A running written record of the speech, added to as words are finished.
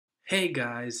Hey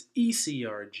guys,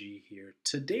 ECRG here.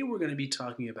 Today we're going to be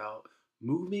talking about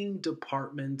moving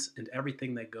departments and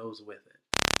everything that goes with it.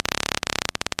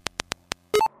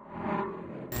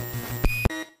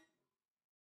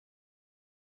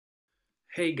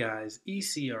 Hey guys,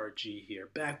 ECRG here,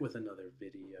 back with another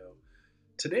video.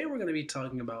 Today we're going to be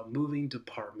talking about moving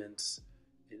departments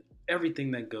and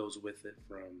everything that goes with it,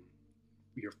 from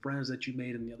your friends that you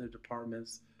made in the other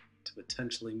departments to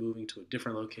potentially moving to a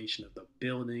different location of the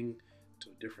building, to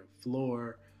a different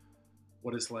floor,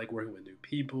 what it's like working with new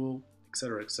people,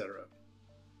 etc., etc.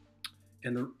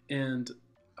 And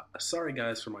sorry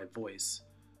guys for my voice.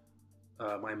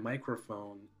 My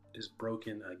microphone is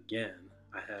broken again.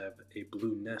 I have a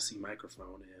Blue Nessie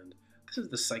microphone, and this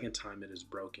is the second time it is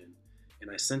broken.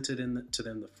 And I sent it in to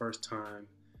them the first time.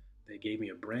 They gave me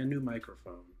a brand new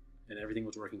microphone, and everything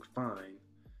was working fine.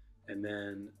 And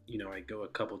then, I go a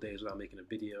couple days without making a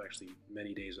video, actually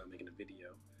many days without making a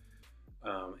video.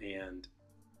 And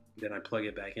then I plug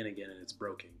it back in again, and it's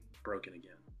broken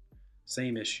again.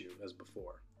 Same issue as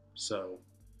before. So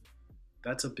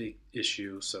that's a big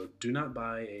issue. So do not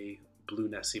buy a Blue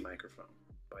Nessie microphone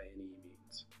by any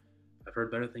means. I've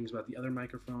heard better things about the other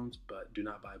microphones, but do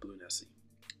not buy Blue Nessie.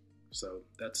 So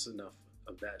that's enough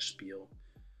of that spiel.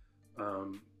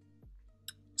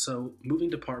 So moving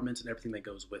departments and everything that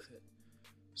goes with it.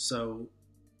 So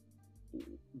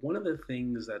one of the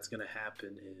things that's going to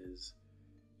happen is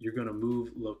you're going to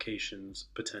move locations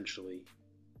potentially,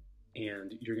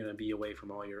 and you're going to be away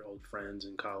from all your old friends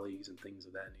and colleagues and things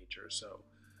of that nature. So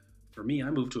for me,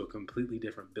 I moved to a completely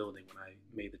different building when I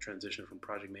made the transition from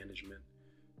project management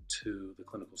to the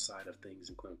clinical side of things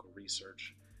and clinical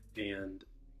research. And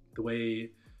the way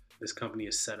this company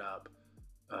is set up,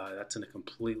 that's in a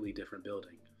completely different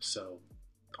building. So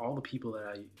all the people that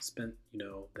I spent,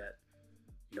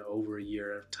 over a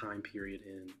year of time period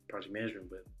in project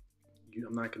management with,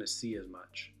 I'm not going to see as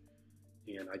much.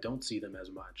 And I don't see them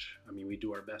as much. I mean, we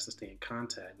do our best to stay in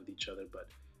contact with each other, but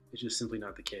it's just simply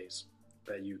not the case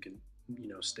that you can,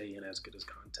 stay in as good as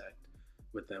contact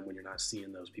with them when you're not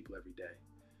seeing those people every day.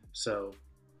 So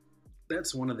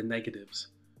that's one of the negatives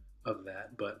of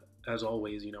that. But as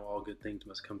always, all good things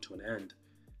must come to an end.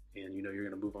 And, you're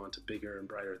going to move on to bigger and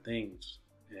brighter things.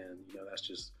 And, that's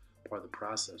just part of the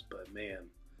process. But man,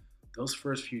 those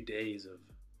first few days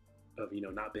of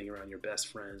not being around your best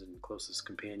friends and closest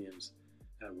companions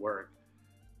at work,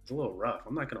 it's a little rough.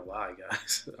 I'm not gonna lie,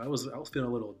 guys. I was feeling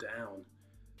a little down,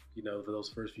 for those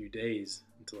first few days,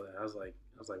 until I was like,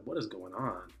 what is going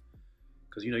on?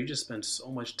 Because you just spend so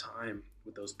much time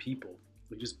with those people.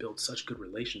 We just build such good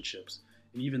relationships,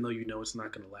 and even though it's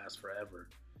not gonna last forever,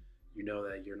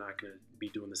 that you're not gonna be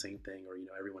doing the same thing, or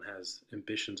everyone has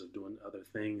ambitions of doing other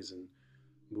things and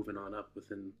moving on up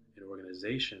within an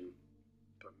organization.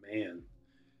 But man,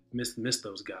 miss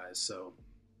those guys. So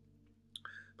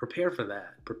prepare for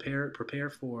that. Prepare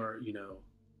for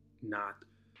not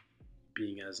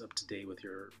being as up to date with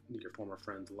your former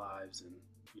friends' lives, and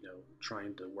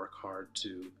trying to work hard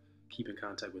to keep in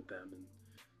contact with them, and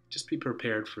just be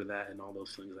prepared for that and all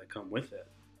those things that come with it,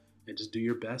 and just do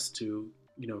your best to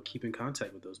keep in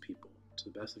contact with those people to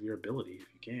the best of your ability if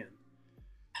you can.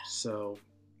 So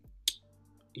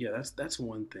yeah, that's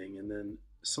one thing. And then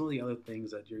some of the other things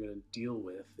that you're going to deal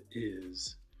with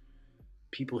is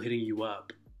people hitting you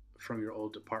up from your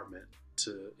old department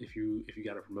to, if you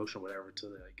got a promotion or whatever, to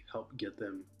like help get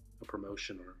them a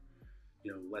promotion, or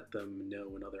let them know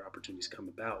when other opportunities come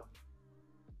about.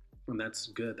 And that's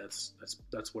good.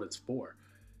 That's what it's for.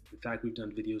 In fact, we've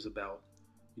done videos about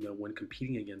when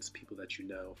competing against people that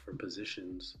for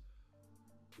positions,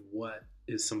 what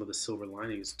is some of the silver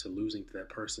linings to losing to that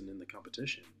person in the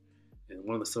competition. And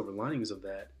one of the silver linings of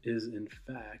that is, in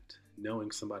fact,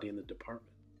 knowing somebody in the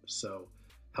department. So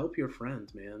help your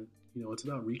friends, man. It's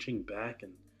about reaching back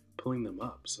and pulling them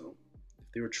up. So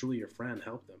if they were truly your friend,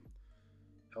 help them.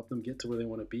 Help them get to where they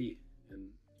want to be.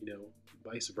 And,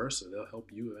 vice versa. They'll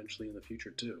help you eventually in the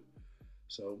future too.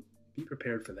 So be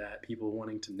prepared for that. People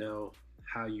wanting to know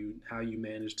how you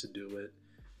managed to do it.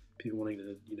 People wanting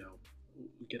to,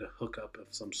 get a hookup of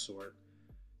some sort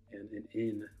and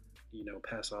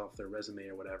pass off their resume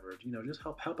or whatever. Just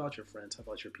help out your friends, help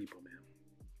out your people, man.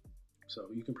 So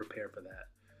you can prepare for that.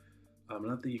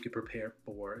 Another thing you can prepare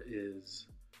for is,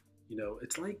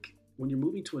 it's like when you're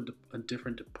moving to a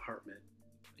different department,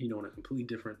 on a completely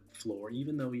different floor,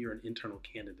 even though you're an internal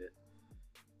candidate,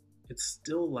 it's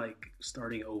still like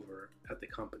starting over at the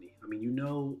company. I mean,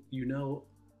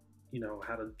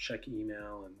 how to check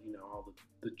email and, all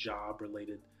the job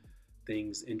related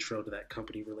things, intro to that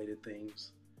company related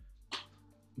things.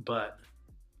 But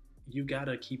you got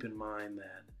to keep in mind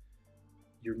that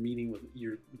you're meeting with,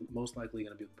 you're most likely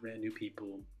going to be with brand new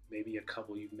people, maybe a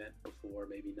couple you've met before,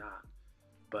 maybe not.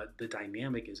 But the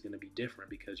dynamic is going to be different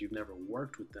because you've never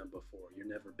worked with them before. You've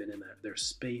never been in their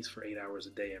space for 8 hours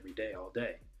a day, every day, all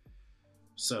day.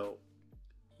 So,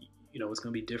 it's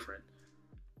going to be different.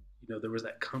 There was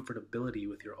that comfortability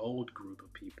with your old group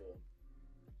of people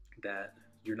that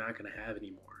you're not going to have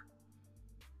anymore.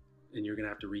 And you're going to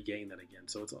have to regain that again.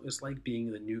 So it's like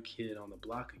being the new kid on the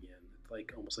block again. It's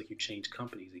like almost like you change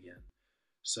companies again.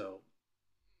 So,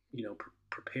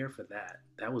 prepare for that.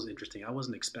 That was interesting. I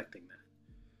wasn't expecting that.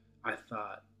 I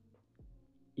thought,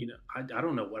 I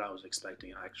don't know what I was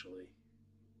expecting actually.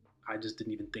 I just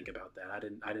didn't even think about that.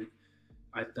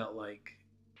 I felt like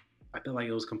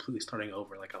it was completely starting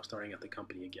over, like I was starting at the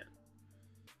company again,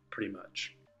 pretty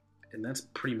much. And that's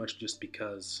pretty much just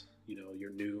because, you're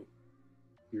new,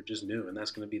 you're just new. And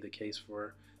that's going to be the case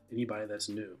for anybody that's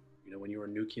new. When you were a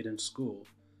new kid in school,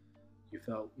 you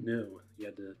felt new. You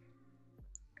had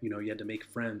to make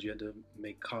friends, you had to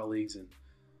make colleagues, and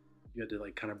you had to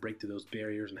like kind of break through those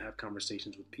barriers and have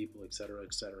conversations with people, et cetera,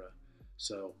 et cetera.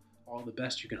 So all the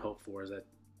best you can hope for is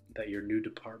that your new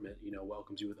department,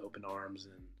 welcomes you with open arms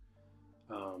and,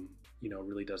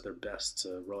 really does their best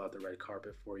to roll out the red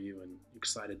carpet for you and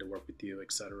excited to work with you,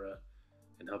 et cetera,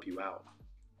 and help you out.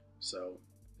 So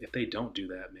if they don't do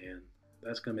that, man,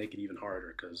 that's going to make it even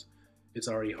harder because it's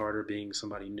already harder being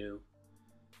somebody new.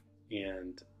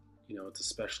 And, it's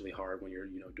especially hard when you're,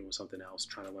 doing something else,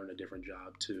 trying to learn a different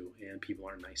job too. And people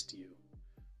aren't nice to you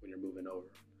when you're moving over.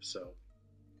 So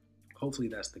hopefully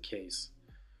that's the case,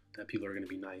 that people are going to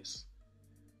be nice.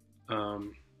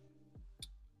 And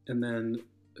then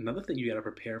another thing you got to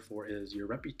prepare for is your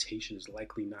reputation is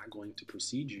likely not going to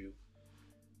precede you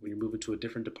when you're moving to a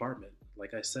different department.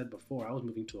 Like I said before, I was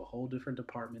moving to a whole different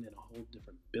department in a whole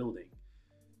different building.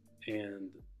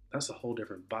 And that's a whole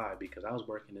different vibe because I was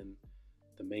working in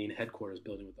the main headquarters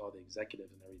building with all the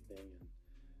executives and everything. And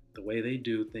the way they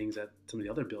do things at some of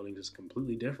the other buildings is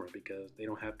completely different because they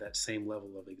don't have that same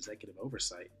level of executive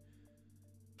oversight.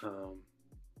 The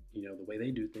way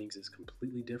they do things is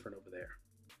completely different over there.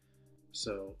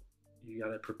 So you got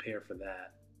to prepare for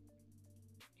that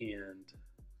and,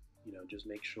 just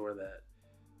make sure that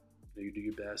you do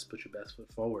your best, put your best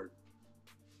foot forward.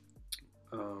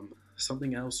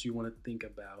 Something else you want to think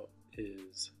about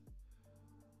is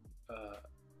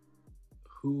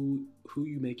who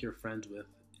you make your friends with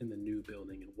in the new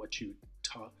building and what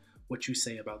you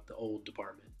say about the old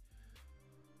department.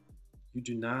 You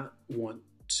do not want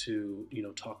to,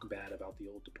 talk bad about the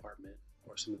old department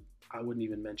or I wouldn't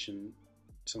even mention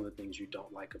some of the things you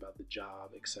don't like about the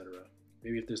job, etc.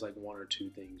 Maybe if there's like one or two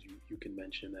things you can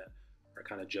mention that are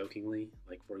kind of jokingly.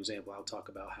 Like, for example, I'll talk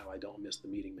about how I don't miss the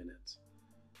meeting minutes.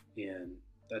 And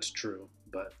that's true.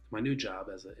 But my new job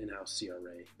as an in-house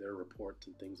CRA, there are reports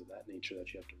and things of that nature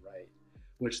that you have to write,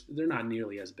 which they're not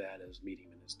nearly as bad as meeting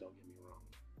minutes, don't get me wrong.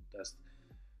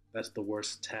 That's the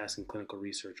worst task in clinical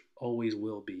research, always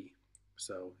will be.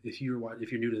 So if you're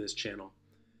new to this channel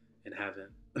and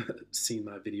haven't seen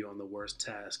my video on the worst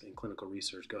task in clinical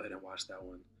research, go ahead and watch that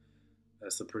one.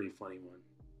 That's a pretty funny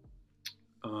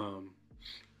one.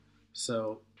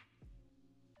 So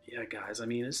yeah, guys, I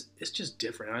mean, it's just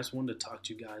different. I just wanted to talk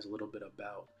to you guys a little bit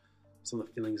about some of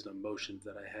the feelings and emotions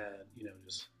that I had,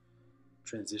 just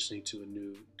transitioning to a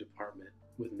new department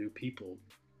with new people.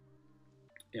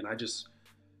 And I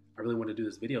really wanted to do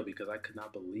this video because I could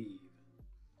not believe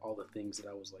all the things that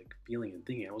I was like feeling and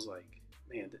thinking. I was like,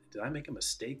 man, did I make a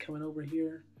mistake coming over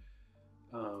here?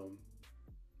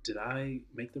 Did I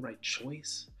make the right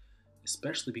choice?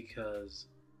 Especially because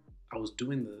I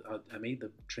made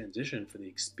the transition for the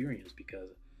experience because,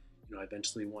 I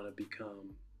eventually want to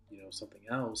become, something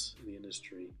else in the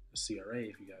industry, a CRA,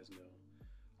 if you guys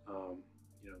know,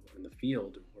 in the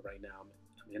field. Right now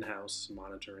I'm in-house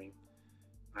monitoring.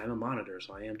 I'm a monitor,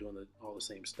 so I am doing all the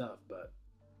same stuff, but,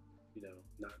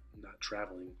 not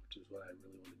traveling, which is what I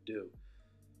really want to do.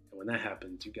 And when that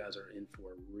happens, you guys are in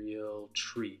for a real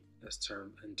treat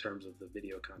in terms of the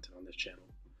video content on this channel.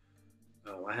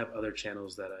 I have other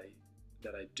channels that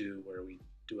I do where we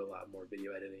do a lot more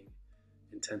video editing,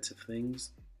 intensive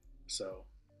things. So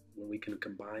when we can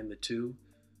combine the two,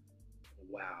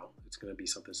 wow, it's going to be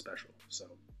something special. So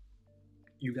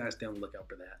you guys stay on the lookout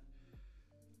for that.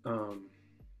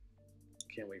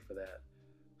 Can't wait for that.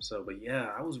 So, but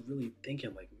yeah, I was really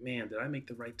thinking like, man, did I make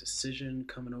the right decision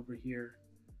coming over here?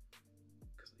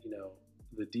 Because,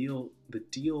 the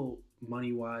deal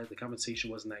money-wise, the compensation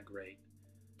wasn't that great.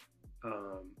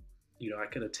 I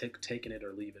could have taken it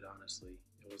or leave it, honestly.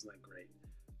 It wasn't that great.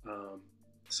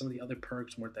 Some of the other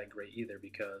perks weren't that great either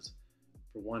because,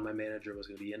 for one, my manager was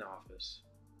going to be in office.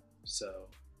 So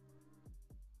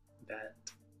that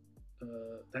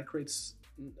that creates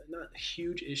not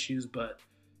huge issues, but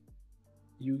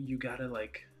you gotta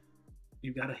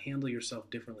you gotta handle yourself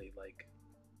differently. Like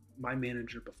my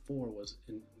manager before was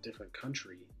in a different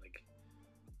country, like,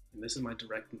 and this is my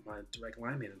direct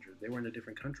line manager. They were in a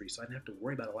different country, so I didn't have to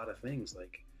worry about a lot of things.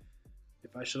 Like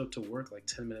if I showed up to work like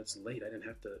 10 minutes late, I didn't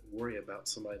have to worry about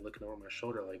somebody looking over my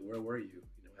shoulder, like, where were you?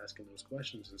 You know, asking those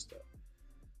questions and stuff.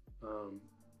 Um,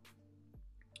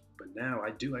 but now I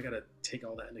gotta take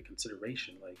all that into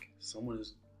consideration. Like someone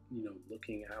is, you know,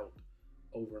 looking out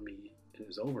over me and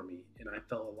is over me, and I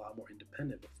felt a lot more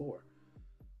independent before.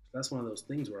 So that's one of those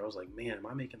things where I was like, man, am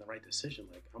I making the right decision?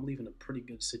 Like I'm leaving a pretty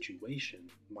good situation,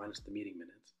 minus the meeting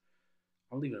minutes.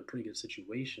 I'm leaving a pretty good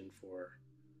situation for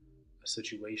a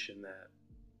situation that,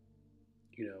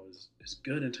 you know, is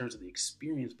good in terms of the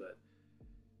experience, but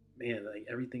man, like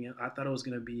everything, I thought it was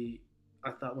gonna be. I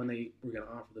thought when they were gonna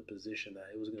offer the position that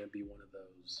it was gonna be one of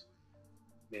those,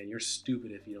 man, you're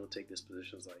stupid if you don't take this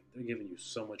position. It's like they're giving you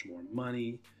so much more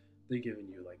money, they're giving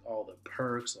you like all the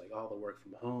perks, like all the work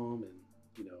from home, and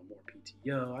you know more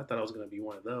PTO. I thought I was gonna be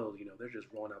one of those. You know, they're just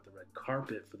rolling out the red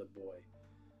carpet for the boy,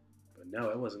 but no,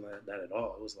 it wasn't that at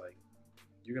all. It was like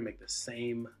you're gonna make the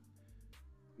same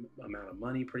amount of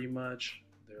money pretty much.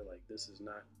 They're like, this is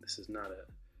not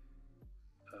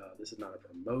a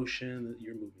promotion.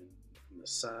 You're moving from the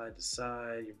side to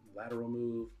side, your lateral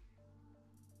move.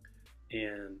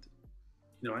 And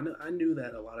you know, I knew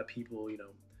that a lot of people, you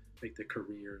know, make their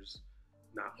careers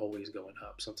not always going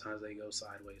up. Sometimes they go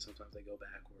sideways, sometimes they go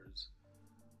backwards.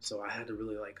 So I had to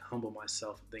really like humble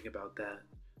myself and think about that.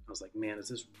 I was like, man, is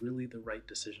this really the right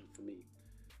decision for me?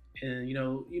 And you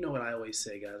know what I always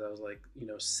say, guys. I was like, you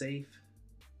know,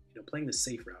 playing the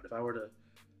safe route. If I were to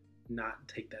not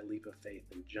take that leap of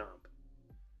faith and jump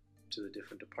to the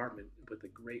different department with a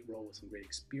great role with some great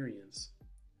experience,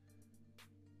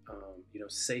 you know,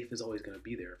 safe is always going to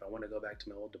be there. If I want to go back to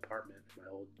my old department, my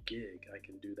old gig, I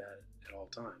can do that at all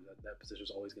times. That position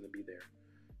is always going to be there.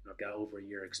 And I've got over a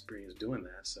year experience doing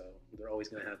that, so they're always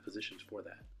going to have positions for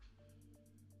that.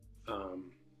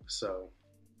 So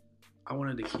I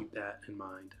wanted to keep that in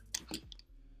mind.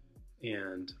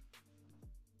 And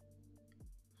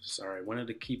wanted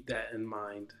to keep that in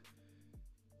mind.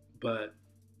 But,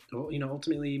 you know,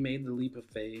 ultimately made the leap of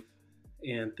faith,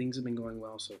 and things have been going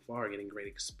well so far, getting great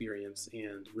experience.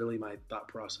 And really my thought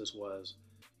process was,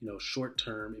 you know, short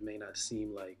term, it may not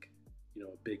seem like, you know,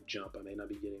 a big jump. I may not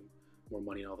be getting more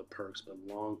money and all the perks, but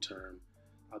long term,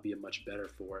 I'll be a much better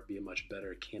for it, be a much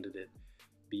better candidate,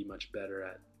 be much better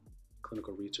at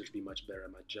clinical research, be much better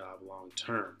at my job long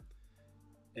term.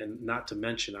 And not to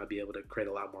mention, I'll be able to create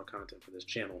a lot more content for this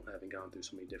channel, having gone through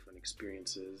so many different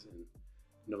experiences and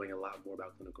knowing a lot more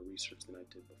about clinical research than I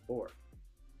did before.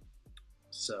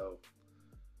 So,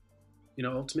 you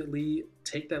know, ultimately,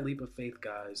 take that leap of faith,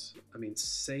 guys. I mean,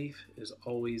 safe is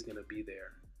always going to be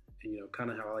there. And, you know, kind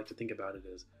of how I like to think about it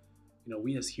is, you know,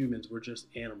 we as humans, we're just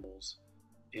animals,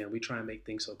 and we try and make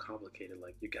things so complicated.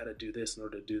 Like, you got to do this in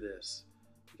order to do this.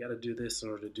 You got to do this in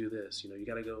order to do this. You know, you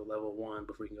got to go level 1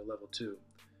 before you can go level 2.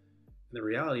 And the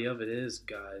reality of it is,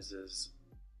 guys, is,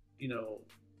 you know,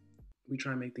 we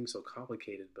try and make things so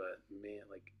complicated, but man,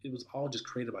 like it was all just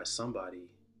created by somebody.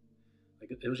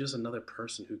 Like it was just another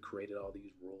person who created all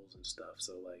these rules and stuff.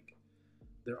 So like,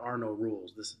 there are no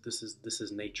rules. This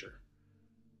is nature.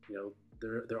 You know,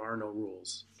 there are no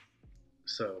rules.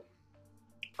 So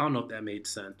I don't know if that made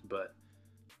sense, but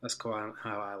that's how I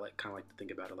kind of like to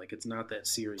think about it. Like it's not that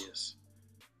serious.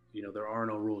 You know, there are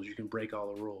no rules. You can break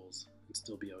all the rules and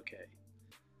still be okay.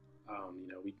 You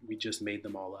know, we just made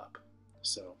them all up.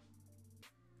 So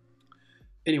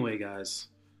anyway, guys,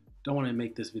 don't want to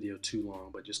make this video too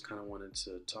long, but just kind of wanted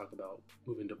to talk about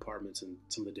moving departments and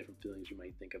some of the different feelings you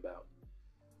might think about.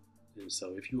 And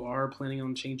so if you are planning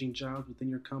on changing jobs within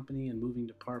your company and moving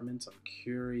departments, I'm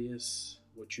curious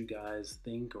what you guys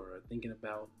think or are thinking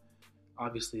about.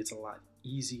 Obviously, it's a lot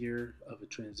easier of a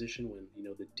transition when, you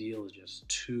know, the deal is just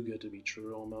too good to be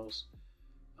true almost.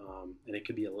 And it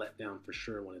could be a letdown for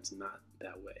sure when it's not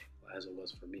that way, as it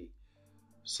was for me.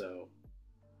 So,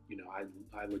 you know,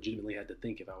 I legitimately had to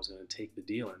think if I was going to take the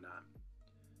deal or not.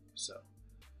 So,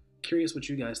 curious what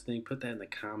you guys think. Put that in the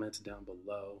comments down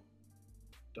below.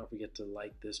 Don't forget to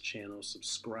like this channel,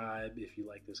 subscribe if you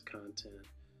like this content.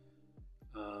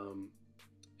 And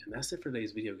that's it for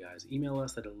today's video, guys. Email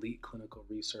us at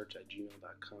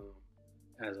eliteclinicalresearch@gmail.com,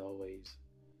 as always.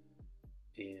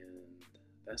 And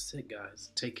that's it,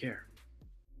 guys. Take care.